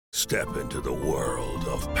Step into the world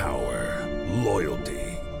of power, loyalty,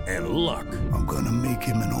 and luck. I'm gonna make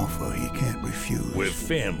him an offer he can't refuse. With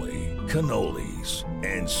family, cannolis,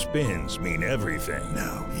 and spins mean everything.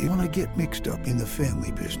 Now, you wanna get mixed up in the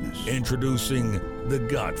family business. Introducing The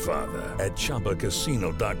Godfather at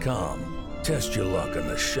ChumbaCasino.com. Test your luck in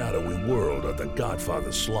the shadowy world of The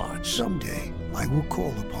Godfather slot. Someday, I will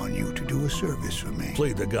call upon you to do a service for me.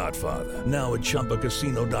 Play The Godfather, now at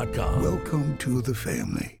ChumbaCasino.com. Welcome to the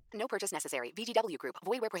family. No purchase necessary. VGW Group.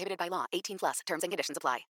 Void where prohibited by law. 18 plus. Terms and conditions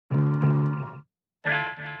apply.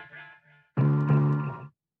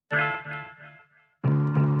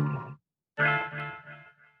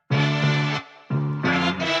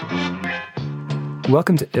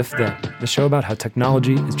 Welcome to If Then, the show about how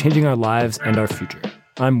technology is changing our lives and our future.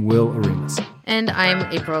 I'm Will Aremus. And I'm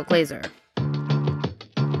April Glazer.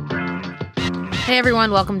 Hey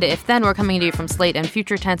everyone, welcome to If Then. We're coming to you from Slate and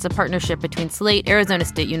Future Tense, a partnership between Slate, Arizona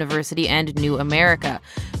State University, and New America.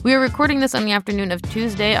 We are recording this on the afternoon of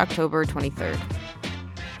Tuesday, October 23rd.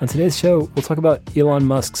 On today's show, we'll talk about Elon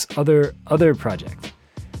Musk's other project.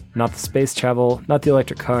 Not the space travel, not the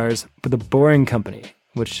electric cars, but the Boring Company,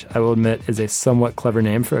 which I will admit is a somewhat clever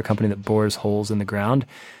name for a company that bores holes in the ground.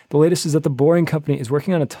 The latest is that the Boring Company is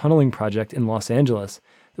working on a tunneling project in Los Angeles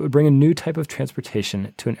that would bring a new type of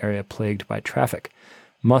transportation to an area plagued by traffic.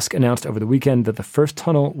 Musk announced over the weekend that the first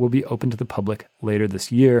tunnel will be open to the public later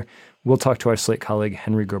this year. We'll talk to our Slate colleague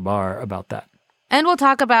Henry Gerbar about that. And we'll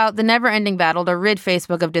talk about the never-ending battle to rid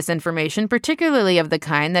Facebook of disinformation, particularly of the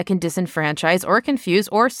kind that can disenfranchise or confuse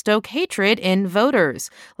or stoke hatred in voters.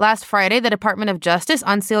 Last Friday, the Department of Justice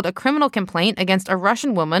unsealed a criminal complaint against a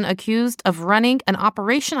Russian woman accused of running an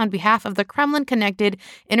operation on behalf of the Kremlin-connected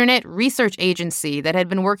Internet Research Agency that had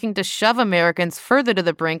been working to shove Americans further to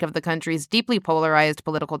the brink of the country's deeply polarized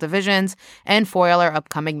political divisions and foil our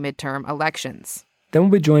upcoming midterm elections. Then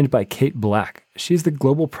we'll be joined by Kate Black. She's the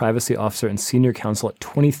Global Privacy Officer and Senior Counsel at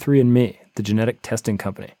 23andMe, the genetic testing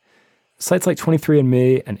company. Sites like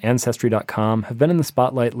 23andMe and Ancestry.com have been in the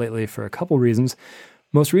spotlight lately for a couple reasons.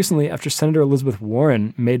 Most recently, after Senator Elizabeth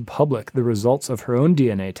Warren made public the results of her own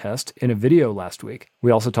DNA test in a video last week.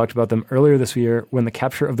 We also talked about them earlier this year when the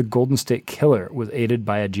capture of the Golden State Killer was aided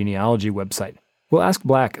by a genealogy website. We'll ask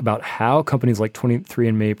Black about how companies like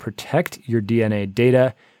 23andMe protect your DNA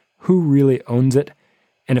data, who really owns it,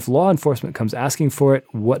 and if law enforcement comes asking for it,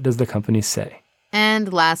 what does the company say?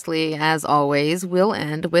 And lastly, as always, we'll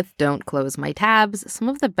end with Don't Close My Tabs, some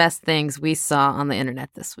of the best things we saw on the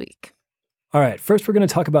internet this week. All right, first we're going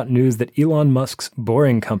to talk about news that Elon Musk's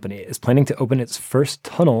Boring Company is planning to open its first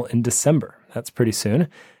tunnel in December. That's pretty soon.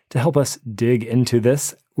 To help us dig into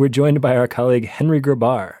this, we're joined by our colleague Henry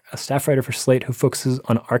Gerbar, a staff writer for Slate who focuses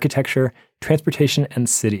on architecture, transportation, and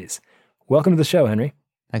cities. Welcome to the show, Henry.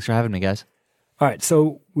 Thanks for having me, guys. All right,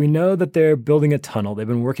 so we know that they're building a tunnel. They've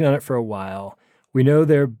been working on it for a while. We know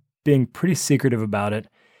they're being pretty secretive about it.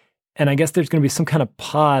 And I guess there's going to be some kind of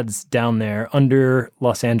pods down there under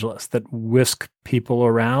Los Angeles that whisk people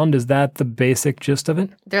around. Is that the basic gist of it?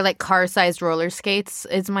 They're like car-sized roller skates,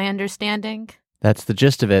 is my understanding. That's the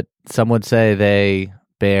gist of it. Some would say they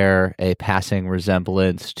bear a passing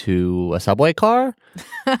resemblance to a subway car.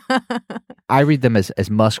 I read them as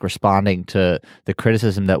Musk responding to the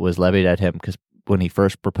criticism that was levied at him, because when he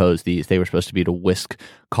first proposed these, they were supposed to be to whisk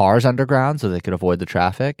cars underground so they could avoid the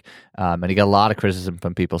traffic. And he got a lot of criticism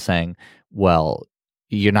from people saying, well,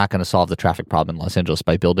 you're not going to solve the traffic problem in Los Angeles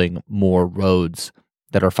by building more roads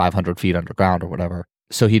that are 500 feet underground or whatever.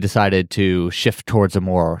 So he decided to shift towards a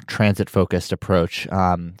more transit-focused approach,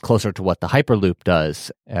 closer to what the Hyperloop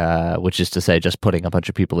does, which is to say just putting a bunch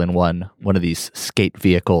of people in one of these skate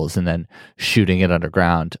vehicles and then shooting it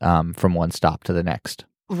underground from one stop to the next.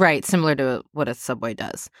 Right, similar to what a subway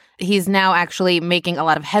does. He's now actually making a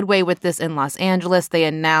lot of headway with this in Los Angeles. They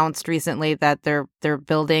announced recently that they're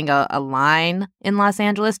building a line in Los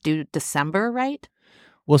Angeles due December, right?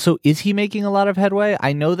 Well, so is he making a lot of headway?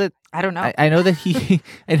 I know that I don't know. I know that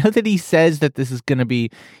he says that this is going to be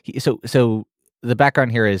so the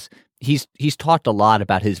background here is he's talked a lot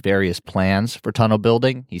about his various plans for tunnel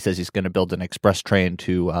building. He says he's going to build an express train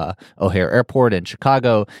to O'Hare Airport in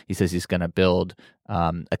Chicago. He says he's going to build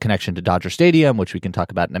a connection to Dodger Stadium, which we can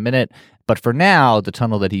talk about in a minute. But for now, the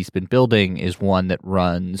tunnel that he's been building is one that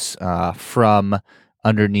runs from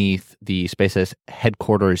underneath the SpaceX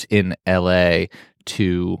headquarters in LA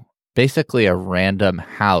to basically a random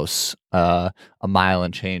house a mile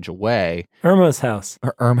and change away. Irma's house.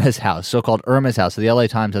 Irma's house, so-called Irma's house. So the LA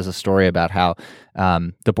Times has a story about how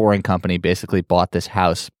the Boring Company basically bought this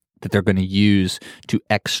house that they're going to use to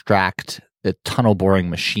extract a tunnel boring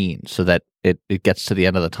machine so that it gets to the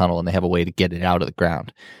end of the tunnel and they have a way to get it out of the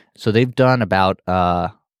ground. So they've done about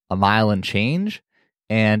a mile and change.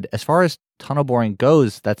 And as far as tunnel boring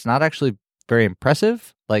goes, that's not actually very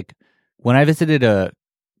impressive. Like when I visited a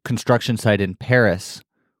construction site in Paris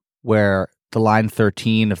where the line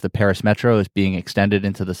 13 of the Paris Metro is being extended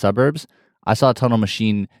into the suburbs, I saw a tunnel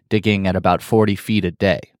machine digging at about 40 feet a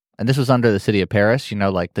day. And this was under the city of Paris,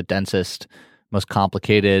 like the densest, most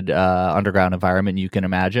complicated underground environment you can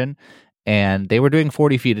imagine. And they were doing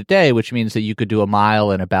 40 feet a day, which means that you could do a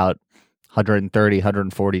mile in about 130,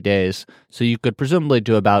 140 days. So you could presumably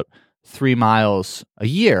do about 3 miles a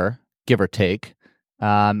year, give or take.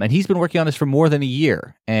 And he's been working on this for more than a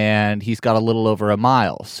year, and he's got a little over a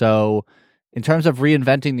mile. So in terms of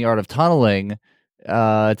reinventing the art of tunneling,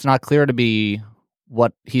 it's not clear to me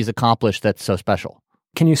what he's accomplished that's so special.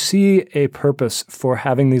 Can you see a purpose for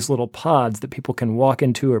having these little pods that people can walk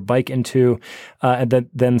into or bike into and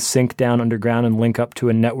then sink down underground and link up to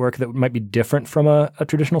a network that might be different from a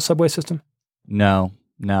traditional subway system? No,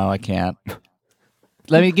 I can't.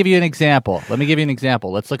 Let me give you an example.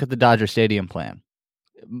 Let's look at the Dodger Stadium plan.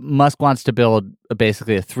 Musk wants to build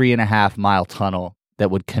basically a 3.5 mile tunnel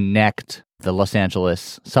that would connect the Los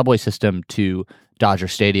Angeles subway system to Dodger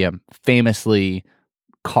Stadium, famously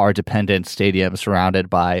car-dependent stadium surrounded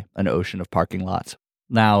by an ocean of parking lots.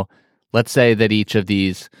 Now, let's say that each of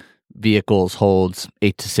these vehicles holds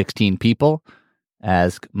 8 to 16 people,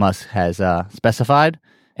 as Musk has specified,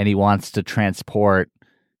 and he wants to transport,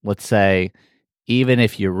 let's say, even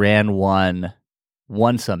if you ran one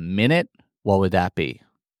once a minute, what would that be?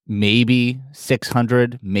 Maybe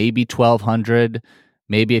 600, maybe 1,200.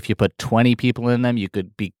 Maybe if you put 20 people in them, you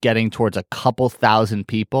could be getting towards a couple thousand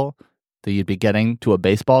people that you'd be getting to a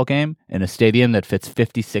baseball game in a stadium that fits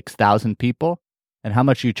 56,000 people. And how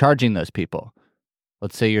much are you charging those people?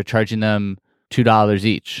 Let's say you're charging them $2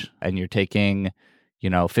 each and you're taking,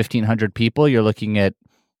 1,500 people. You're looking at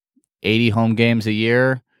 80 home games a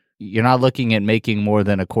year. You're not looking at making more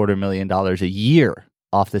than $250,000 a year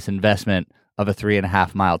off this investment of a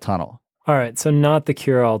 3.5 mile tunnel. All right, so not the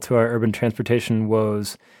cure-all to our urban transportation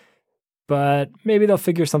woes, but maybe they'll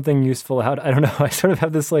figure something useful out. I don't know. I sort of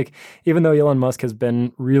have this, even though Elon Musk has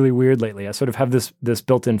been really weird lately, I sort of have this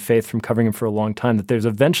built-in faith from covering him for a long time that there's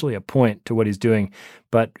eventually a point to what he's doing,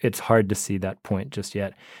 but it's hard to see that point just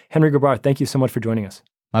yet. Henry Grabar, thank you so much for joining us.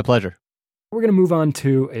 My pleasure. We're going to move on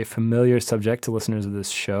to a familiar subject to listeners of this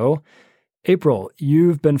show. April,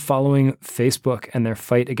 you've been following Facebook and their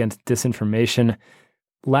fight against disinformation.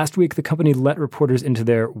 Last week, the company let reporters into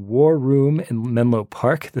their war room in Menlo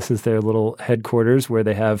Park. This is their little headquarters where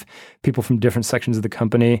they have people from different sections of the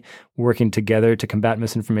company working together to combat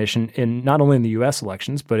misinformation in not only in the U.S.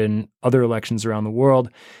 elections, but in other elections around the world.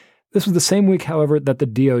 This was the same week, however, that the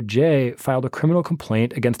DOJ filed a criminal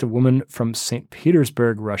complaint against a woman from St.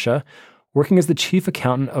 Petersburg, Russia, working as the chief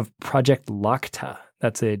accountant of Project Lakta.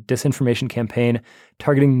 That's a disinformation campaign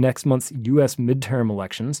targeting next month's U.S. midterm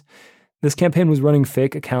elections. This campaign was running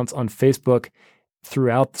fake accounts on Facebook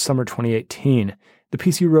throughout summer 2018. The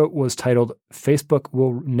piece you wrote was titled, "Facebook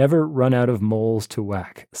Will Never Run Out of Moles to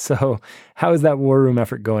Whack." So how is that war room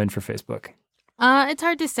effort going for Facebook? It's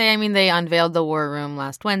hard to say. I mean, they unveiled the war room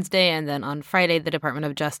last Wednesday, and then on Friday, the Department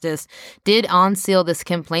of Justice did unseal this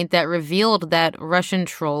complaint that revealed that Russian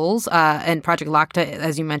trolls, and Project Lakta,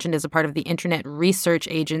 as you mentioned, is a part of the Internet Research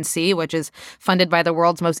Agency, which is funded by the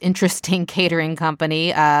world's most interesting catering company,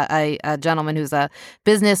 a gentleman who's a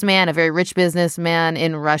businessman, a very rich businessman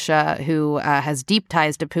in Russia who has deep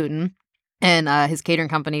ties to Putin. And his catering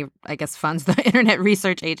company, I guess, funds the Internet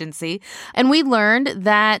Research Agency. And we learned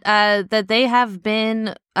that that they have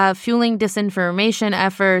been fueling disinformation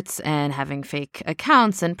efforts and having fake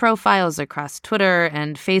accounts and profiles across Twitter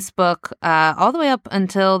and Facebook all the way up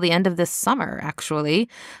until the end of this summer, actually.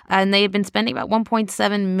 And they've been spending about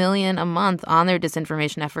 $1.7 million a month on their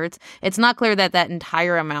disinformation efforts. It's not clear that that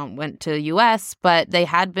entire amount went to U.S., but they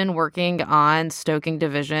had been working on stoking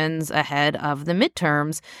divisions ahead of the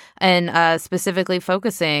midterms and specifically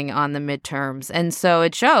focusing on the midterms. And so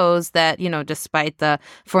it shows that, despite the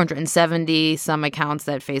 470 some accounts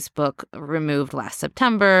that Facebook removed last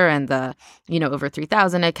September and the, over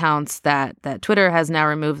 3,000 accounts that Twitter has now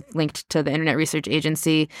removed linked to the Internet Research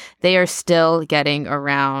Agency, they are still getting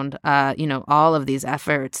around, all of these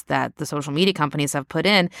efforts that the social media companies have put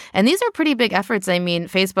in. And these are pretty big efforts. I mean,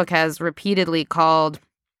 Facebook has repeatedly called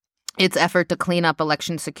its effort to clean up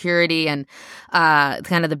election security and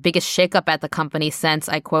kind of the biggest shakeup at the company since,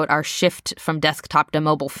 I quote, our shift from desktop to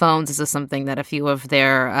mobile phones. This is something that a few of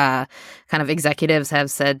their kind of executives have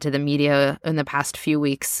said to the media in the past few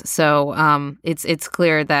weeks. So it's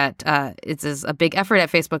clear that it's a big effort at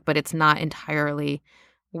Facebook, but it's not entirely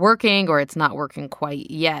working, or it's not working quite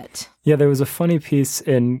yet. Yeah, there was a funny piece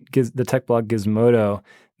in the tech blog Gizmodo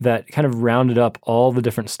that kind of rounded up all the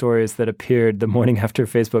different stories that appeared the morning after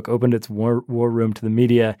Facebook opened its war room to the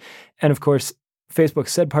media. And of course, Facebook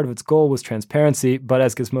said part of its goal was transparency, but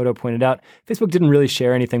as Gizmodo pointed out, Facebook didn't really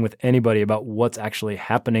share anything with anybody about what's actually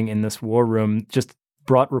happening in this war room, just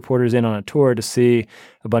brought reporters in on a tour to see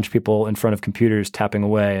a bunch of people in front of computers tapping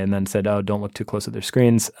away and then said, oh, don't look too close at their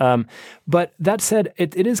screens. But that said,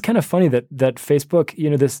 it is kind of funny that Facebook,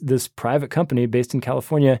 this private company based in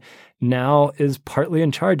California, now is partly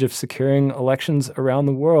in charge of securing elections around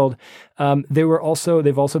the world. They've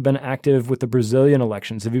also been active with the Brazilian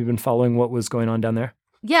elections. Have you been following what was going on down there?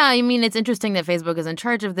 Yeah, I mean, it's interesting that Facebook is in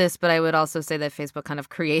charge of this, but I would also say that Facebook kind of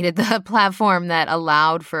created the platform that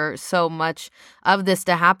allowed for so much of this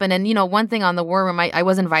to happen. And, one thing on the war room, I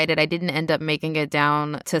was invited. I didn't end up making it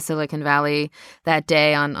down to Silicon Valley that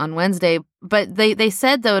day on Wednesday. But they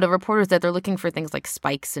said, though, to reporters that they're looking for things like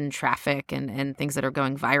spikes in traffic and things that are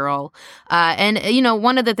going viral. And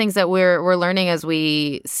one of the things that we're learning as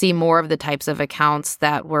we see more of the types of accounts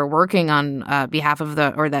that were working on behalf of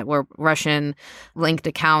that were Russian-linked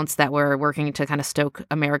accounts that were working to kind of stoke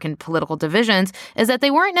American political divisions is that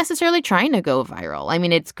they weren't necessarily trying to go viral. I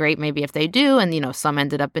mean, it's great maybe if they do, and, some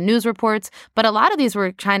ended up in news reports. But a lot of these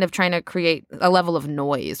were kind of trying to create a level of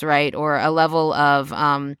noise, right, or a level of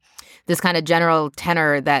this kind of general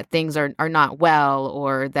tenor that things are not well,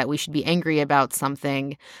 or that we should be angry about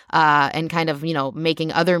something, and kind of,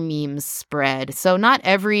 making other memes spread. So not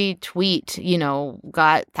every tweet,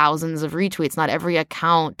 got thousands of retweets. Not every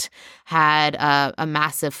account had a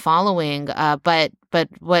massive following. But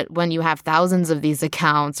when you have thousands of these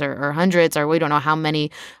accounts or hundreds, or we don't know how many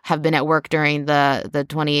have been at work during the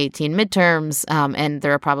 2018 midterms, and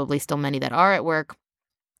there are probably still many that are at work.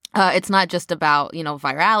 It's not just about,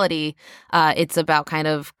 virality. It's about kind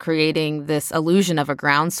of creating this illusion of a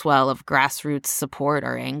groundswell of grassroots support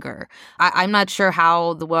or anger. I'm not sure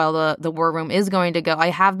how the war room is going to go. I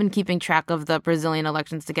have been keeping track of the Brazilian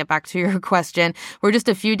elections, to get back to your question. We're just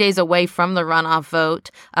a few days away from the runoff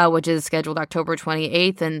vote, which is scheduled October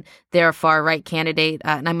 28th. And their far-right candidate,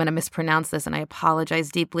 and I'm going to mispronounce this, and I apologize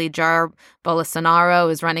deeply, Jair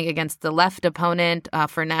Bolsonaro, is running against the left opponent,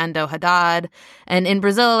 Fernando Haddad. And in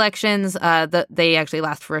Brazil elections, they actually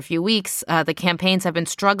last for a few weeks. The campaigns have been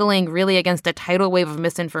struggling really against a tidal wave of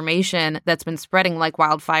misinformation that's been spreading like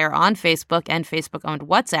wildfire on Facebook and Facebook-owned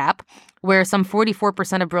WhatsApp, where some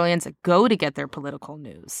 44% of Brazilians go to get their political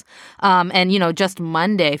news. And, just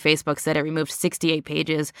Monday, Facebook said it removed 68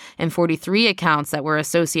 pages and 43 accounts that were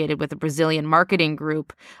associated with the Brazilian marketing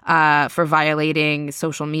group for violating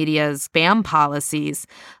social media's spam policies.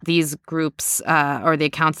 These groups, or the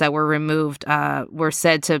accounts that were removed, were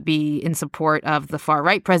said to be in support of the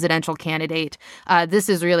far-right presidential candidate. This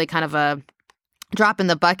is really kind of a drop in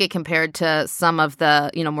the bucket compared to some of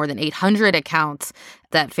the, more than 800 accounts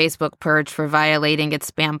that Facebook purged for violating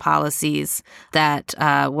its spam policies that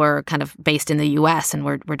were kind of based in the U.S. and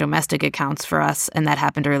were domestic accounts for us. And that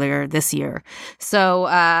happened earlier this year. So,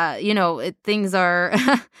 things are...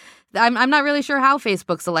 I'm not really sure how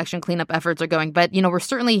Facebook's election cleanup efforts are going, but, we're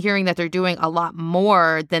certainly hearing that they're doing a lot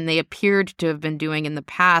more than they appeared to have been doing in the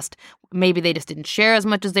past. Maybe they just didn't share as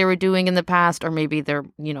much as they were doing in the past, or maybe they're,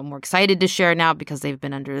 more excited to share now because they've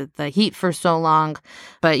been under the heat for so long.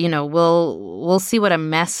 But, we'll see what a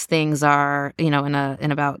mess things are, in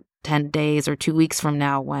about 10 days or 2 weeks from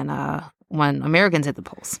now when Americans hit the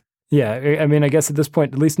polls. Yeah, I mean, I guess at this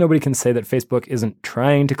point, at least nobody can say that Facebook isn't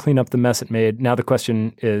trying to clean up the mess it made. Now the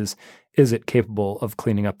question is it capable of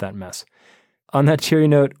cleaning up that mess? On that cheery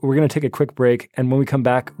note, we're going to take a quick break, and when we come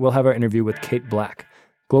back, we'll have our interview with Kate Black,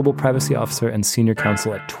 Global Privacy Officer and Senior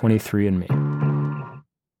Counsel at 23andMe.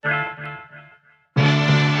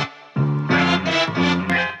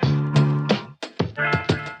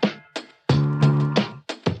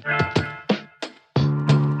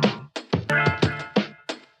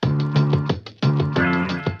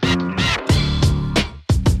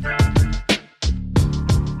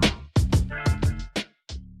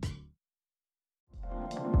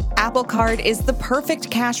 Apple Card is the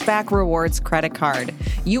perfect cashback rewards credit card.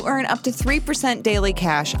 You earn up to 3% daily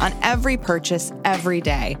cash on every purchase every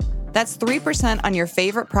day. That's 3% on your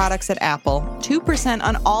favorite products at Apple, 2%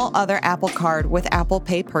 on all other Apple Card with Apple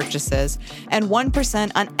Pay purchases, and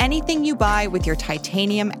 1% on anything you buy with your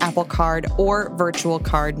titanium Apple Card or virtual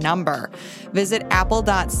card number. Visit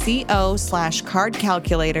apple.co/card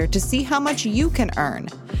calculator to see how much you can earn.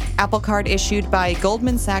 Apple Card issued by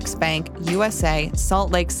Goldman Sachs Bank, USA,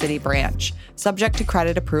 Salt Lake City branch. Subject to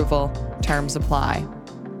credit approval. Terms apply.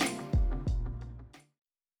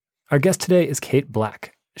 Our guest today is Kate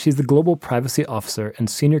Black. She's the Global Privacy Officer and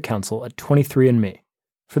Senior Counsel at 23andMe.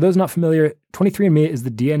 For those not familiar, 23andMe is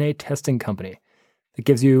the DNA testing company that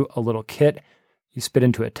gives you a little kit. You spit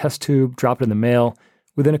into a test tube, drop it in the mail.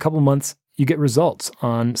 Within a couple months, you get results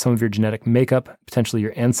on some of your genetic makeup, potentially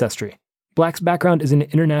your ancestry. Black's background is in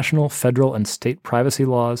international, federal, and state privacy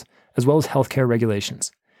laws, as well as healthcare regulations.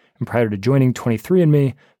 And prior to joining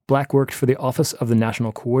 23andMe, Black worked for the Office of the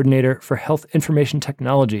National Coordinator for Health Information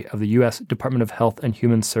Technology of the U.S. Department of Health and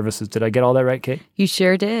Human Services. Did I get all that right, Kate? You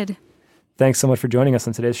sure did. Thanks so much for joining us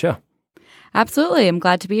on today's show. Absolutely. I'm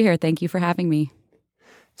glad to be here. Thank you for having me.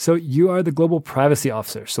 So you are the Global Privacy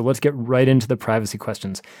Officer. So let's get right into the privacy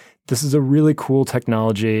questions. This is a really cool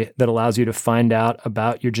technology that allows you to find out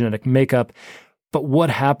about your genetic makeup. But what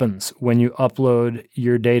happens when you upload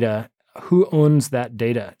your data? Who owns that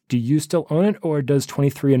data? Do you still own it, or does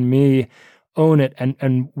 23andMe own it?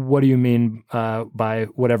 And what do you mean by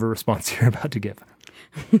whatever response you're about to give?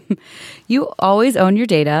 You always own your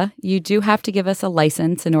data. You do have to give us a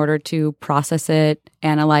license in order to process it,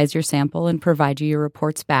 analyze your sample, and provide you your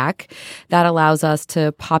reports back. That allows us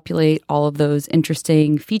to populate all of those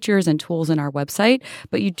interesting features and tools in our website,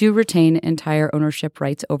 but you do retain entire ownership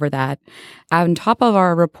rights over that. On top of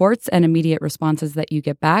our reports and immediate responses that you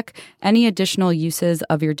get back, any additional uses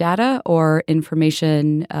of your data or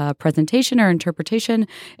information presentation or interpretation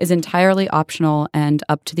is entirely optional and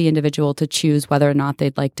up to the individual to choose whether or not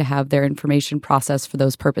they'd like to have their information processed for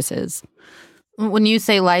those purposes. When you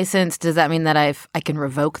say license, does that mean that I can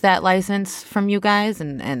revoke that license from you guys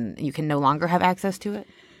and you can no longer have access to it?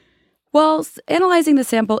 Well, analyzing the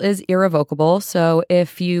sample is irrevocable. So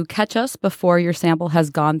if you catch us before your sample has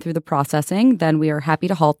gone through the processing, then we are happy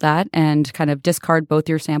to halt that and kind of discard both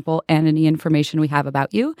your sample and any information we have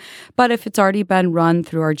about you. But if it's already been run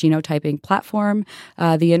through our genotyping platform,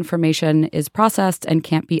 the information is processed and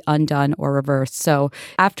can't be undone or reversed. So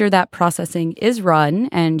after that processing is run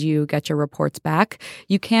and you get your reports back,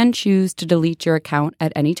 you can choose to delete your account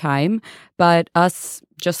at any time. But us,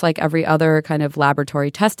 just like every other kind of laboratory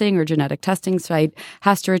testing or genetic testing site,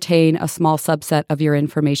 has to retain a small subset of your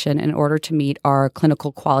information in order to meet our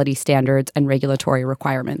clinical quality standards and regulatory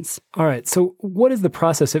requirements. All right. So what is the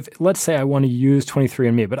process if, let's say I want to use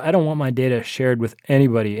 23andMe, but I don't want my data shared with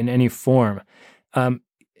anybody in any form?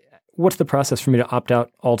 What's the process for me to opt out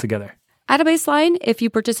altogether? At a baseline, if you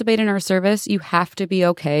participate in our service, you have to be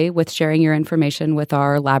okay with sharing your information with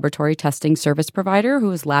our laboratory testing service provider, who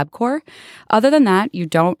is LabCorp. Other than that, you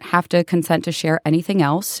don't have to consent to share anything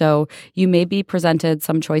else. So you may be presented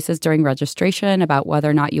some choices during registration about whether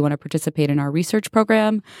or not you want to participate in our research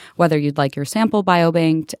program, whether you'd like your sample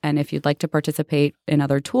biobanked, and if you'd like to participate in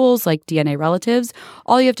other tools like DNA relatives.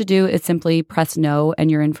 All you have to do is simply press no, and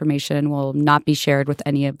your information will not be shared with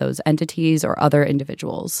any of those entities or other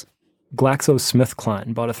individuals.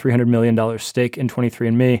 GlaxoSmithKline bought a $300 million stake in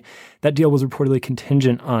 23andMe. That deal was reportedly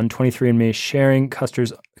contingent on 23andMe sharing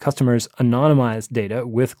customers' anonymized data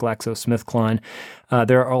with GlaxoSmithKline.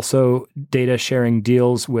 There are also data sharing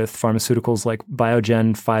deals with pharmaceuticals like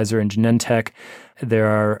Biogen, Pfizer, and Genentech.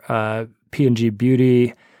 There are P&G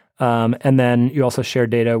Beauty, and then you also share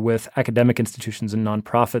data with academic institutions and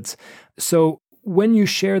nonprofits. So when you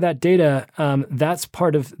share that data, that's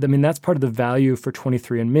part of the value for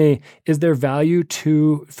 23andMe. Is there value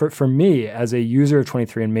for me as a user of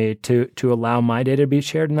 23andMe to allow my data to be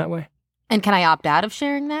shared in that way? And can I opt out of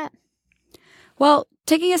sharing that? Well,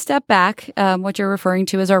 taking a step back, what you're referring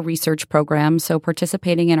to is our research program. So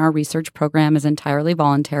participating in our research program is entirely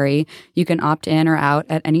voluntary. You can opt in or out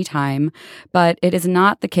at any time. But it is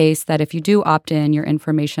not the case that if you do opt in, your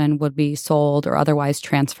information would be sold or otherwise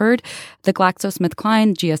transferred. The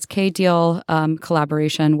GlaxoSmithKline GSK deal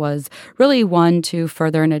collaboration was really one to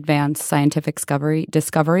further and advance scientific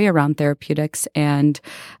discovery around therapeutics and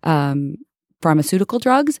pharmaceutical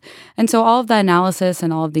drugs. And so all of the analysis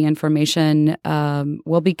and all of the information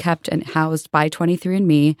will be kept and housed by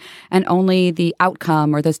 23andMe, and only the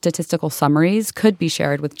outcome or the statistical summaries could be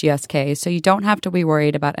shared with GSK. So you don't have to be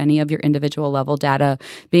worried about any of your individual level data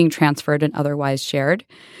being transferred and otherwise shared.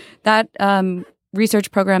 That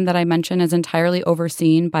research program that I mentioned is entirely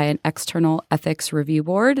overseen by an external ethics review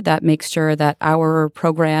board that makes sure that our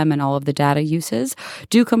program and all of the data uses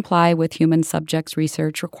do comply with human subjects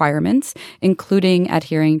research requirements, including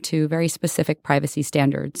adhering to very specific privacy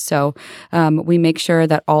standards. So we make sure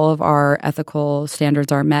that all of our ethical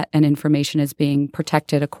standards are met and information is being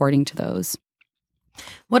protected according to those.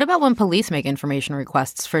 What about when police make information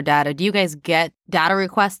requests for data? Do you guys get data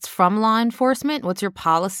requests from law enforcement? What's your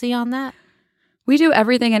policy on that? We do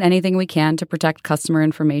everything and anything we can to protect customer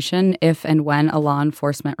information if and when a law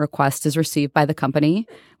enforcement request is received by the company.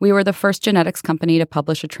 We were the first genetics company to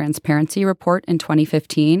publish a transparency report in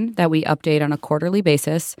 2015 that we update on a quarterly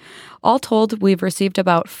basis. All told, we've received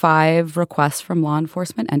about 5 requests from law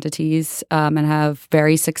enforcement entities and have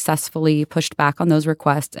very successfully pushed back on those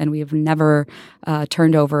requests, and we have never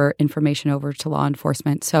turned over information over to law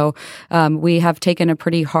enforcement. So we have taken a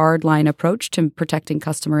pretty hard line approach to protecting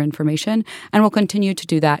customer information, and we'll continue to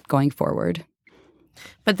do that going forward.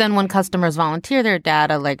 But then when customers volunteer their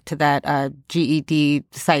data, like to that GED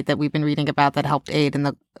site that we've been reading about that helped aid in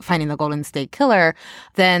the finding the Golden State Killer,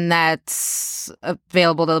 then that's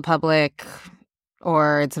available to the public,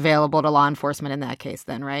 or it's available to law enforcement in that case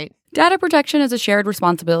then, right? Data protection is a shared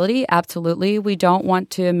responsibility, absolutely. We don't want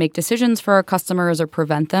to make decisions for our customers or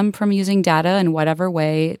prevent them from using data in whatever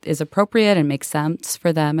way is appropriate and makes sense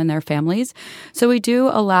for them and their families. So we do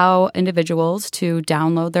allow individuals to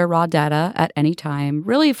download their raw data at any time,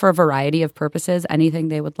 really for a variety of purposes, anything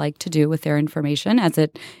they would like to do with their information, as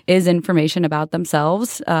it is information about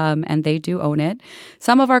themselves, and they do own it.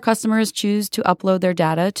 Some of our customers choose to upload their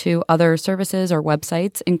data to other services or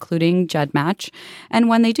websites, including GEDmatch. And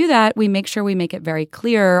when they do that, we make sure we make it very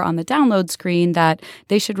clear on the download screen that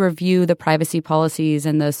they should review the privacy policies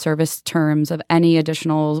and the service terms of any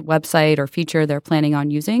additional website or feature they're planning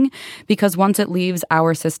on using, because once it leaves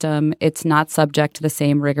our system, it's not subject to the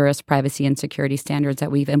same rigorous privacy and security standards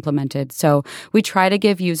that we've implemented. So we try to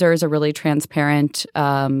give users a really transparent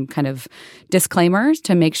kind of disclaimer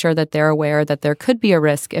to make sure that they're aware that there could be a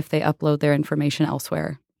risk if they upload their information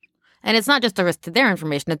elsewhere. And it's not just a risk to their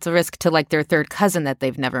information, it's a risk to like their third cousin that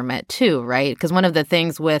they've never met too, right? Because one of the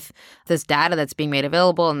things with this data that's being made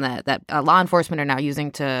available and that law enforcement are now using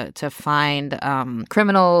to find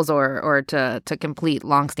criminals or to complete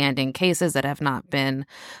longstanding cases that have not been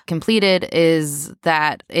completed is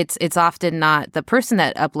that it's often not the person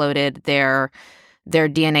that uploaded their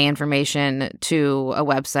DNA information to a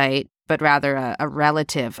website, but rather a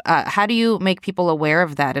relative. How do you make people aware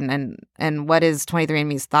of that? And what is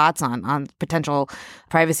 23andMe's thoughts on potential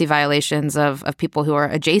privacy violations of people who are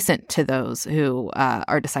adjacent to those who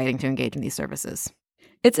are deciding to engage in these services?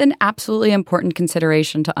 It's an absolutely important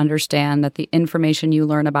consideration to understand that the information you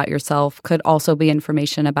learn about yourself could also be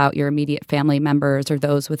information about your immediate family members or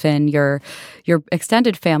those within your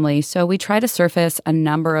extended family. So we try to surface a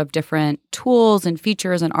number of different tools and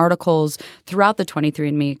features and articles throughout the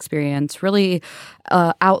 23andMe experience, really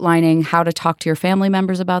outlining how to talk to your family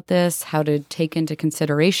members about this, how to take into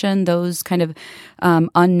consideration those kind of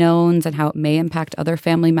unknowns and how it may impact other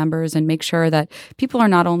family members, and make sure that people are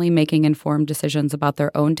not only making informed decisions about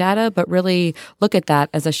their own data, but really look at that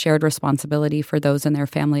as a shared responsibility for those in their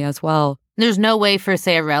family as well. There's no way for,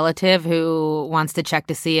 say, a relative who wants to check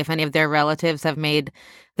to see if any of their relatives have made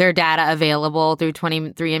their data available through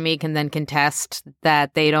 23andMe can then contest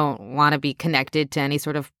that they don't want to be connected to any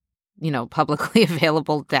sort of, publicly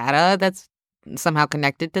available data that's somehow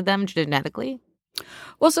connected to them genetically?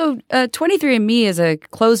 Well, so 23andMe is a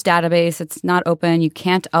closed database. It's not open. You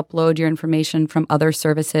can't upload your information from other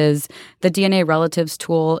services. The DNA Relatives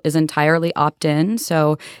tool is entirely opt-in.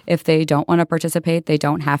 So if they don't want to participate, they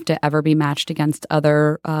don't have to ever be matched against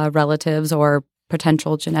other relatives or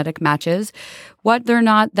potential genetic matches. Whether or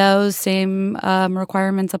not those same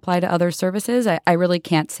requirements apply to other services, I really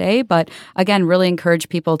can't say. But again, really encourage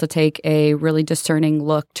people to take a really discerning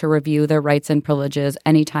look to review their rights and privileges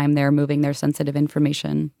anytime they're moving their sensitive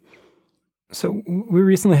information. So we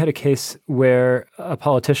recently had a case where a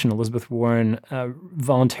politician, Elizabeth Warren,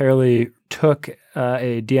 voluntarily took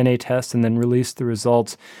a DNA test and then released the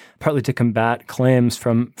results, partly to combat claims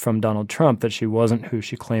from Donald Trump that she wasn't who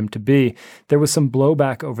she claimed to be. There was some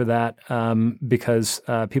blowback over that because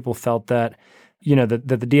people felt that,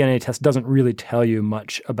 that the DNA test doesn't really tell you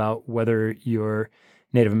much about whether you're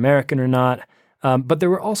Native American or not. But there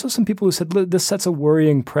were also some people who said this sets a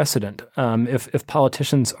worrying precedent. If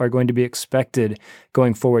politicians are going to be expected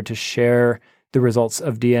going forward to share the results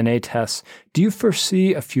of DNA tests, do you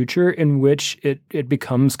foresee a future in which it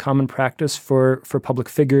becomes common practice for public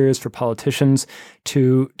figures, for politicians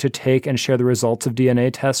to take and share the results of DNA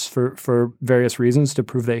tests for various reasons to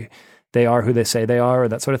prove they are who they say they are, or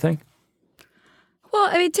that sort of thing? Well,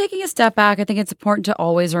 I mean, taking a step back, I think it's important to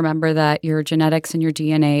always remember that your genetics and your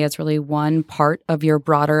DNA is really one part of your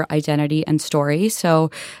broader identity and story. So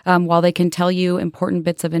while they can tell you important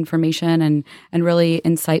bits of information and really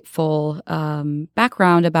insightful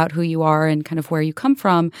background about who you are and kind of where you come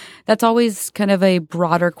from, that's always kind of a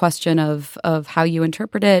broader question of how you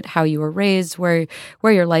interpret it, how you were raised, where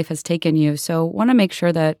your life has taken you. So want to make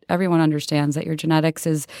sure that everyone understands that your genetics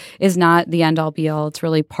is not the end-all be-all. It's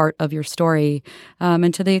really part of your story.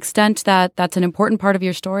 And to the extent that that's an important part of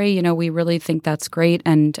your story, you know, we really think that's great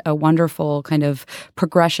and a wonderful kind of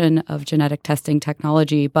progression of genetic testing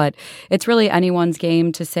technology. But it's really anyone's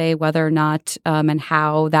game to say whether or not and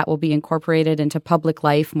how that will be incorporated into public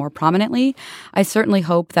life more prominently. I certainly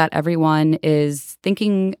hope that everyone is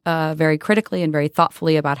thinking very critically and very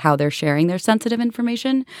thoughtfully about how they're sharing their sensitive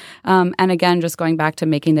information. And again, just going back to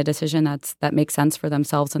making the decision that makes sense for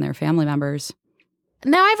themselves and their family members.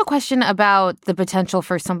 Now I have a question about the potential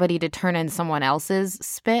for somebody to turn in someone else's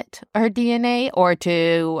spit or DNA or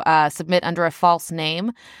to submit under a false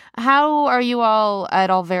name. How are you all at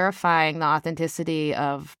all verifying the authenticity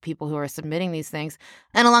of people who are submitting these things?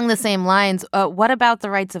 And along the same lines, what about the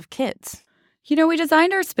rights of kids? You know, we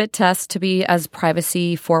designed our spit test to be as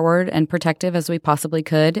privacy forward and protective as we possibly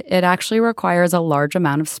could. It actually requires a large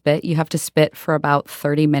amount of spit. You have to spit for about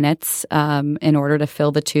 30 minutes in order to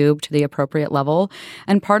fill the tube to the appropriate level.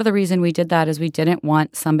 And part of the reason we did that is we didn't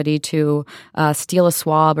want somebody to steal a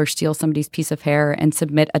swab or steal somebody's piece of hair and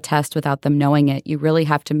submit a test without them knowing it. You really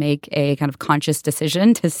have to make a kind of conscious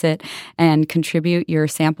decision to sit and contribute your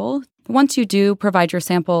sample. Once you do provide your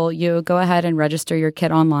sample, you go ahead and register your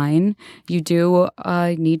kit online. You do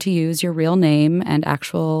need to use your real name and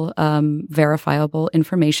actual verifiable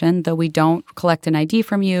information, though we don't collect an ID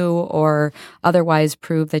from you or otherwise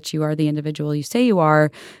prove that you are the individual you say you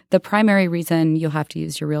are. The primary reason you'll have to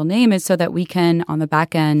use your real name is so that we can, on the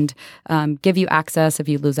back end, give you access if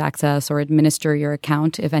you lose access or administer your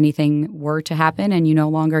account if anything were to happen and you no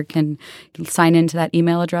longer can sign into that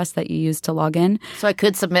email address that you used to log in. So I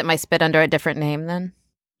could submit my spit under a different name then?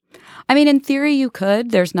 I mean, in theory, you could.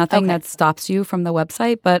 There's nothing that stops you from the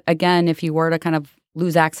website. But again, if you were to kind of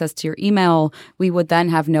lose access to your email, we would then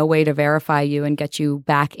have no way to verify you and get you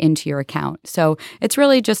back into your account. So it's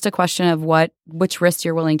really just a question of which risks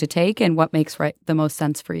you're willing to take and what makes the most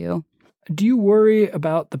sense for you. Do you worry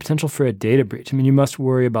about the potential for a data breach? I mean, you must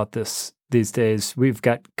worry about this these days. We've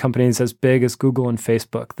got companies as big as Google and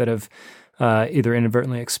Facebook that have either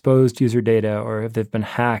inadvertently exposed user data or if they've been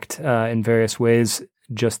hacked in various ways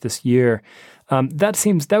just this year.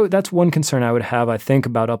 That's one concern I would have, I think,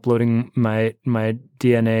 about uploading my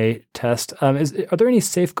DNA test. Are there any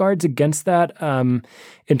safeguards against that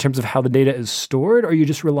in terms of how the data is stored, or are you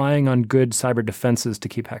just relying on good cyber defenses to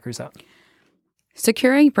keep hackers out?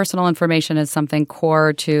 Securing personal information is something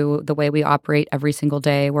core to the way we operate every single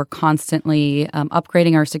day. We're constantly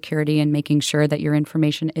upgrading our security and making sure that your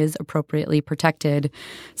information is appropriately protected.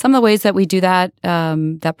 Some of the ways that we do that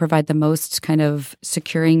that provide the most kind of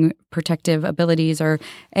securing protective abilities are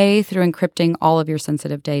through encrypting all of your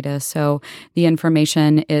sensitive data. So the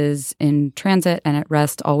information is in transit and at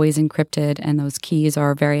rest, always encrypted, and those keys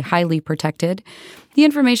are very highly protected. The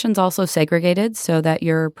information is also segregated so that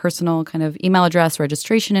your personal kind of email address,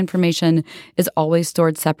 registration information is always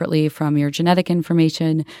stored separately from your genetic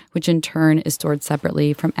information, which in turn is stored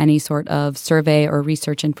separately from any sort of survey or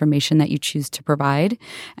research information that you choose to provide.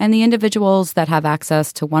 And the individuals that have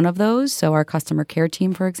access to one of those, so our customer care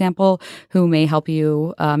team, for example, who may help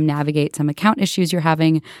you navigate some account issues you're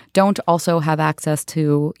having, don't also have access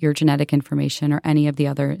to your genetic information or any of the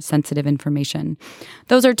other sensitive information.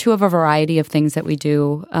 Those are two of a variety of things that we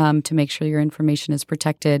do to make sure your information is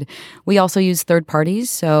protected. We also use third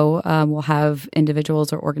parties, so we'll have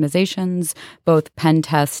individuals or organizations both pen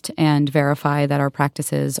test and verify that our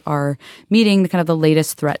practices are meeting the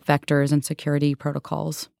latest threat vectors and security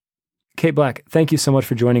protocols. Kate Black, thank you so much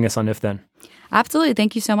for joining us on If Then. Absolutely.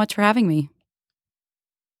 Thank you so much for having me.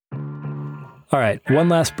 All right, one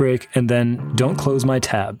last break, and then don't close my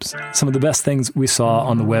tabs. Some of the best things we saw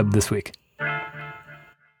on the web this week.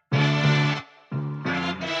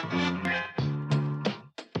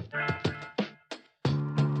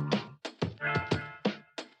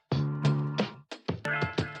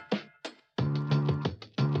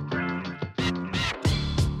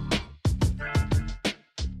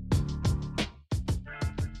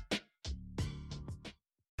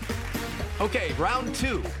 Okay, round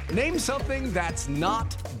two. Name something that's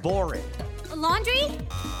not boring. A laundry?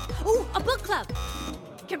 Ooh, a book club.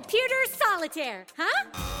 Computer solitaire, huh?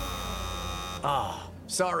 Ah,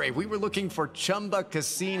 sorry, we were looking for Chumba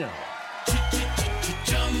Casino.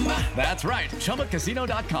 That's right.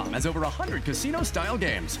 ChumbaCasino.com has over 100 casino-style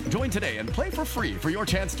games. Join today and play for free for your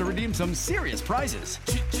chance to redeem some serious prizes.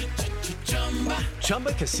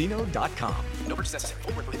 ChumbaCasino.com. No purchase necessary.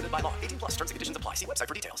 Void where prohibited by law. 18+ terms and conditions apply. See website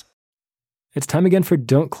for details. It's time again for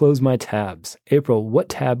Don't Close My Tabs. April, what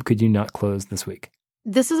tab could you not close this week?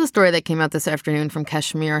 This is a story that came out this afternoon from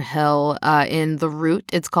Kashmir Hill in The Root.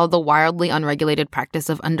 It's called The Wildly Unregulated Practice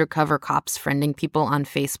of Undercover Cops Friending People on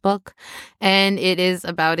Facebook. And it is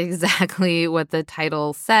about exactly what the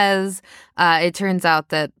title says. It turns out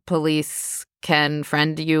that police can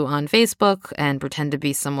friend you on Facebook and pretend to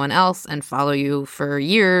be someone else and follow you for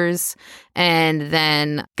years and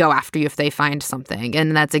then go after you if they find something.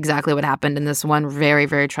 And that's exactly what happened in this one very,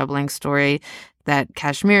 very troubling story that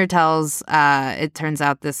Kashmir tells. It turns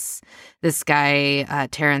out this guy,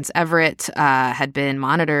 Terrence Everett, had been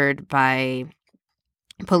monitored by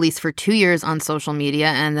police for 2 years on social media,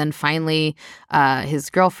 and then finally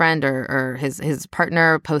his girlfriend or his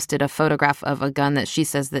partner posted a photograph of a gun that she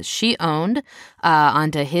says that she owned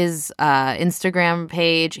onto his Instagram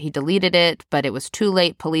page. He deleted it, but it was too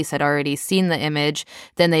late. Police had already seen the image.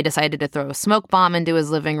 Then they decided to throw a smoke bomb into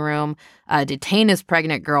his living room, detain his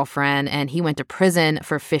pregnant girlfriend, and he went to prison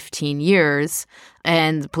for 15 years.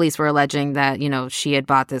 And the police were alleging that, she had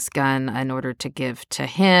bought this gun in order to give to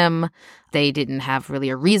him. They didn't have really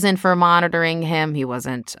a reason for monitoring him. He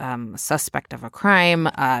wasn't a suspect of a crime.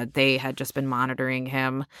 They had just been monitoring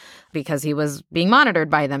him because he was being monitored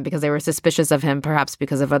by them because they were suspicious of him, perhaps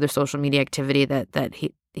because of other social media activity that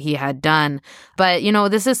he had done. But,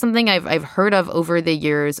 this is something I've heard of over the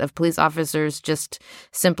years of police officers just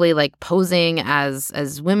simply like posing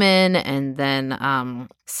as women and then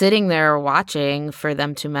sitting there watching for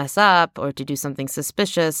them to mess up or to do something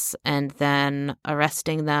suspicious and then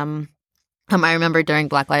arresting them. I remember during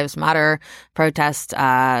Black Lives Matter protests,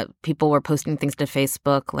 people were posting things to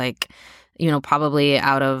Facebook like, probably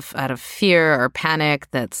out of fear or panic.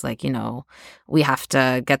 That's like, we have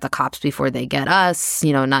to get the cops before they get us,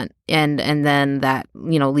 and then that,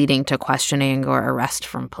 leading to questioning or arrest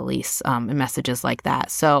from police and messages like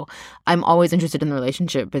that. So I'm always interested in the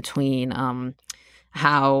relationship between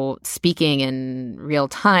how speaking in real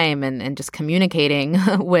time and just communicating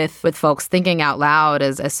with folks, thinking out loud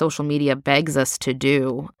as social media begs us to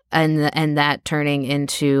do, and that turning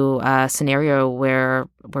into a scenario where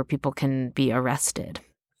people can be arrested.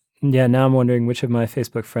 Yeah, now I'm wondering which of my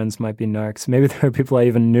Facebook friends might be narcs. Maybe there are people I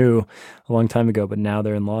even knew a long time ago, but now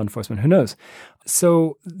they're in law enforcement. Who knows?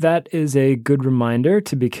 So that is a good reminder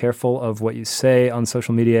to be careful of what you say on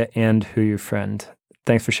social media and who you friend.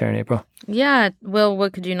 Thanks for sharing, April. Yeah. Will,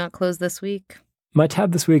 what could you not close this week? My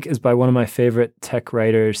tab this week is by one of my favorite tech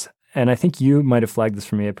writers, and I think you might have flagged this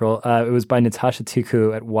for me, April. It was by Natasha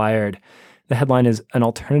Tiku at Wired. The headline is An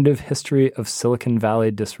Alternative History of Silicon Valley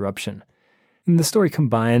Disruption. And the story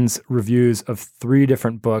combines reviews of 3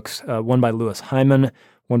 different books, one by Louis Hyman,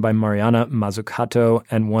 one by Mariana Mazzucato,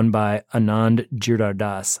 and one by Anand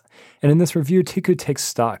Giridharadas. And in this review, Tiku takes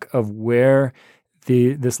stock of where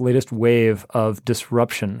this latest wave of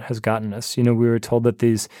disruption has gotten us. We were told that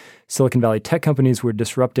these Silicon Valley tech companies were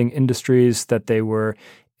disrupting industries, that they were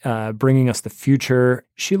bringing us the future.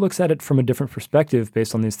 She looks at it from a different perspective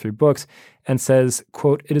based on these 3 books and says,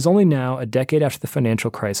 quote, "It is only now, a decade after the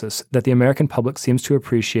financial crisis, that the American public seems to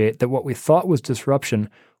appreciate that what we thought was disruption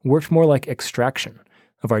worked more like extraction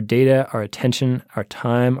of our data, our attention, our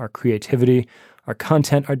time, our creativity, our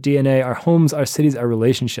content, our DNA, our homes, our cities, our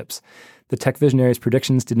relationships. The tech visionaries'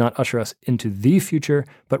 predictions did not usher us into the future,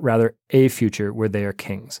 but rather a future where they are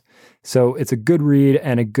kings." So it's a good read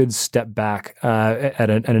and a good step back at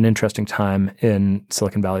an interesting time in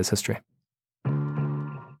Silicon Valley's history.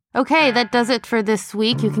 Okay, that does it for this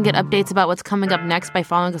week. You can get updates about what's coming up next by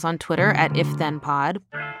following us on Twitter at IfThenPod.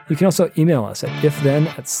 You can also email us at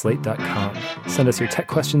ifthen@slate.com. Send us your tech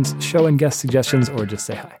questions, show and guest suggestions, or just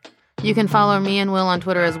say hi. You can follow me and Will on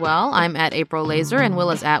Twitter as well. I'm at April Laser, and Will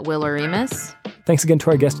is at Will Oremus. Thanks again to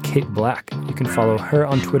our guest, Kate Black. You can follow her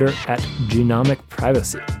on Twitter at Genomic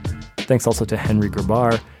Privacy. Thanks also to Henry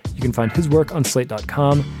Grabar. You can find his work on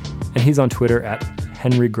Slate.com, and he's on Twitter at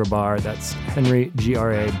Henry Grabar. That's Henry,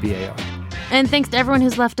 Grabar. And thanks to everyone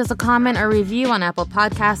who's left us a comment or review on Apple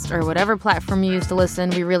Podcasts or whatever platform you use to listen.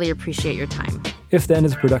 We really appreciate your time. If Then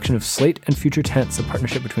is a production of Slate and Future Tense, a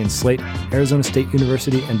partnership between Slate, Arizona State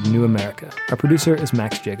University, and New America. Our producer is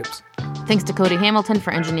Max Jacobs. Thanks to Cody Hamilton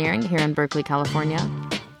for engineering here in Berkeley, California.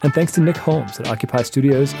 And thanks to Nick Holmes at Occupy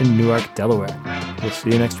Studios in Newark, Delaware. We'll see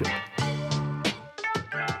you next week.